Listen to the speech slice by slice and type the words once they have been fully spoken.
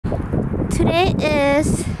today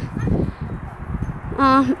is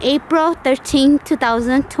April 13,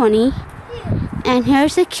 2020, and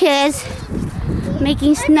here's the kids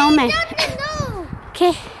making snowman.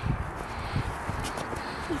 Okay.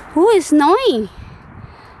 Who is snowing?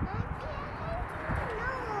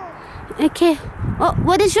 Okay. Oh,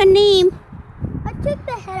 what is your name? I took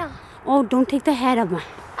the head off. Oh, don't take the head off.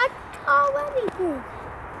 I already did.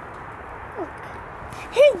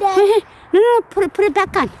 Hey, Dad. No, put it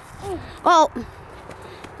back on. Oh.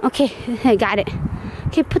 Okay, I got it.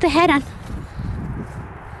 Okay, put the head on.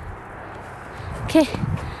 Okay.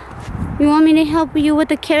 You want me to help you with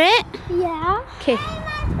the carrot? Yeah. Okay.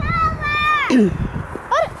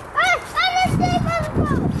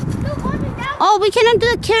 Oh, we cannot do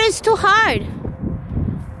the carrots too hard.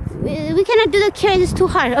 We cannot do the carrots, it's too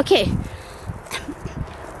hard. Okay.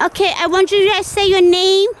 Okay, I want you guys to say your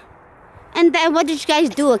name and then what did you guys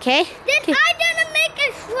do, okay? Then okay. I'm gonna make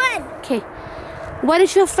a friend. Okay. What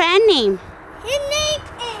is your friend name? His name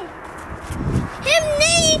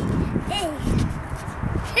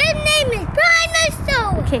is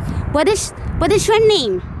Dinosaur. Okay. What is your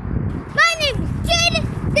name? My name is Jaeden.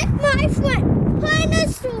 That's my friend.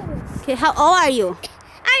 Dinosaur. Okay, how old are you?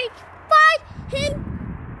 I find him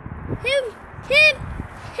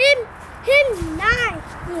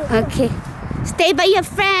 9. Okay. Stay by your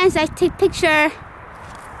friends. I take picture.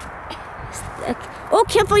 Okay. Oh,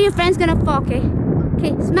 careful, your friend's gonna fall, okay?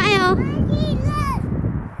 Okay, smile. Auntie, look.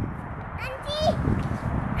 Auntie,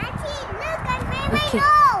 look, I made my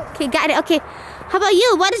nose. Okay, got it. Okay. How about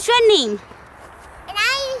you? What is your name? And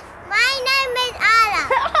my name is Ala.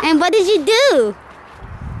 And what did you do?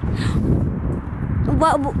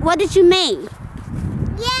 What did you make?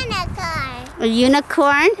 Unicorn. A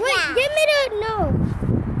unicorn? Wait, yeah. Give me the nose.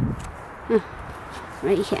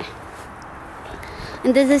 Right here.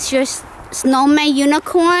 And this is your snowman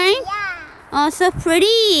unicorn? Yeah. Oh, so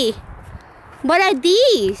pretty. What are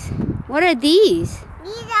these? What are these?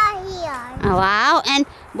 These are here. Oh, wow. And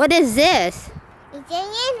what is this? It's a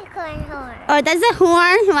unicorn horn. Oh, that's a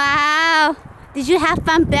horn? Wow. Did you have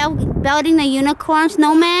fun building the unicorn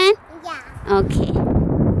snowman? Yeah. Okay.